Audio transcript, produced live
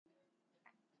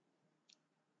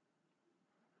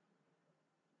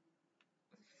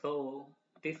So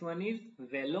this one is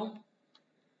velo,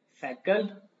 cycle,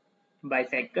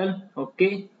 bicycle.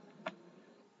 Okay.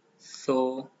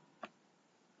 So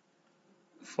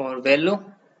for velo,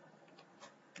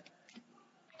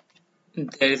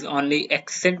 there is only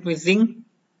accent missing.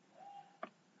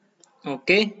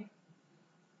 Okay.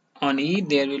 On E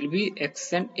there will be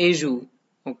accent aju.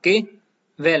 Okay.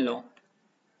 Velo.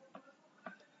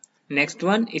 Next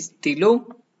one is stilo,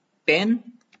 pen,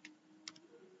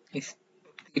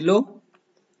 stilo.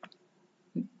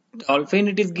 Dolphin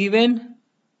it is given.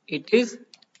 It is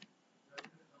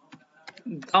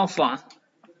dolphin.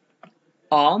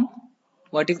 Arm.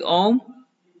 What is arm?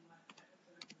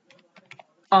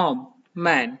 Arm.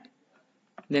 Man.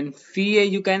 Then fie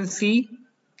you can see.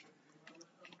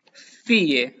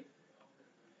 Fie.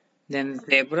 Then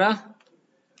zebra.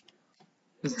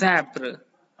 Zèbre.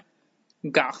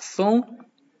 Garçon.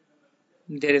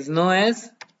 There is no S.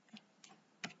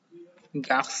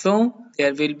 Garçon.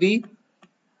 There will be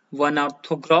one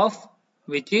orthograph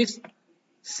which is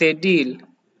cédille.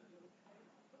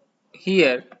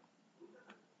 Here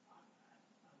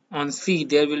on C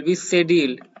there will be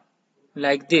cédille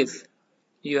like this.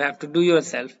 You have to do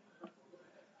yourself.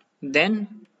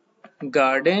 Then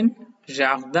garden,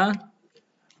 jardin,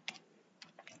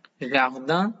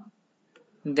 jardin.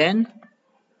 Then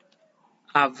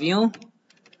avion,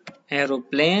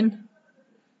 aeroplane.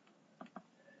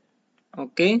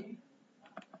 Okay.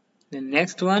 The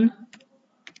next one,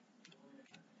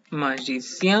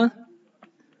 magicien.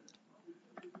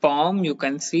 Palm, you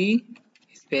can see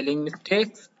spelling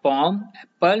mistakes. Palm,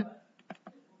 apple.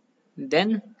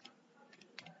 Then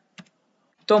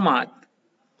tomate.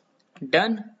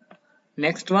 Done.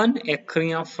 Next one,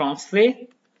 écrit en français.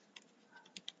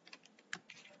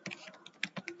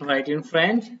 Write in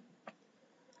French.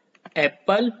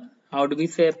 Apple. How do we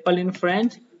say apple in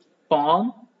French?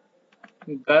 Pomme.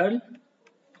 Girl.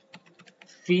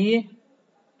 Fille.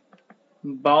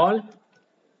 Ball.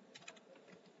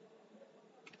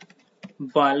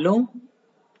 Ballon.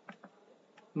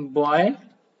 Boy.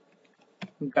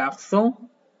 Garçon.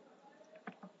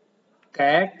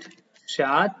 Cat.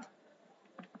 Chat.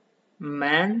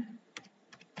 Man.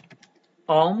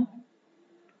 Homme.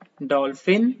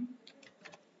 Dolphin.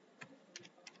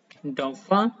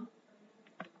 Dauphin.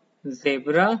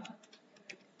 Zebra.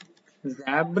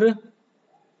 Zèbre.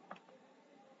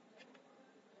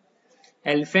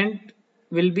 Elephant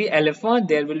will be elephant.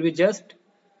 There will be just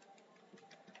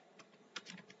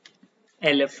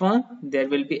elephant. There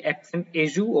will be accent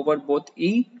aju over both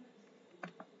E.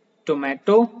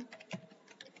 Tomato.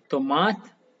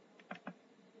 Tomate.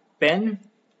 Pen.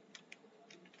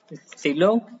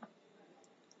 Stilo.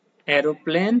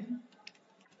 Aeroplane.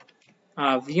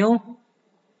 Avion.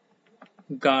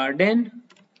 Garden.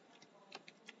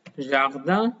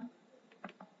 Jardin.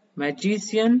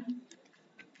 Magician.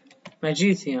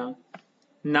 Magicien.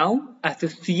 Now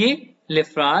associate les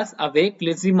phrases avec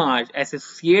les images.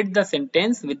 Associate the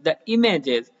sentence with the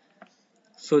images.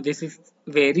 So this is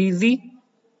very easy.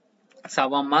 Ça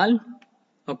va mal.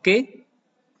 Okay.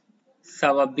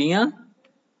 Ça va bien.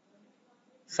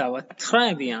 Ça va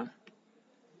très bien.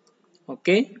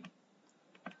 Okay.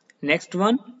 Next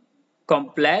one.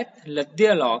 Complete le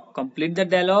dialogue. Complete the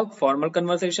dialogue. Formal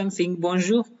conversation. Sing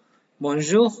bonjour.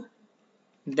 Bonjour.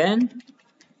 Then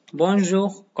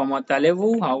bonjour. Comment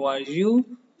allez-vous? How are you?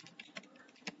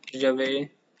 Je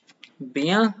vais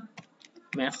bien.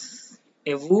 Merci.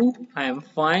 Et vous? I am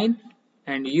fine.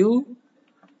 And you?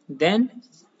 Then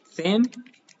same.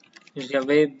 Je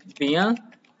vais bien.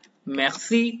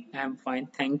 Merci. I am fine.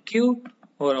 Thank you.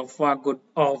 Au revoir,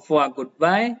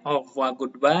 goodbye. Au revoir,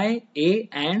 goodbye. Et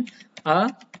and à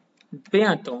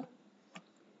bientôt.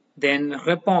 Then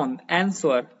répondre,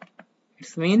 answer.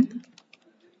 It means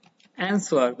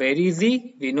answer. Very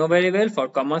easy. We know very well. For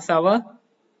comment ça va?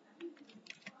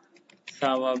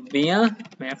 Ça va bien.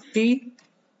 Merci.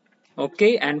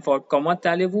 Okay. And for comment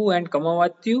allez-vous and comment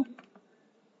vas-tu?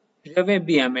 Je vais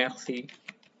bien, merci.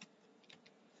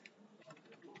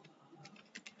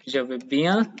 Je vais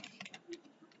bien.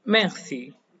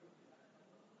 Merci.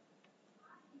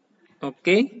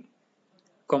 Okay.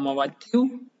 Comment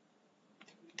vas-tu?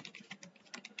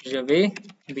 Je vais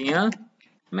bien.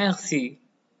 Merci.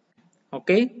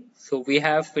 Okay. So we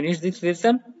have finished this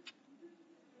lesson.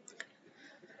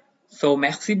 So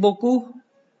merci beaucoup.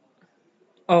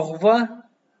 Au revoir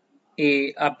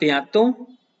et à bientôt.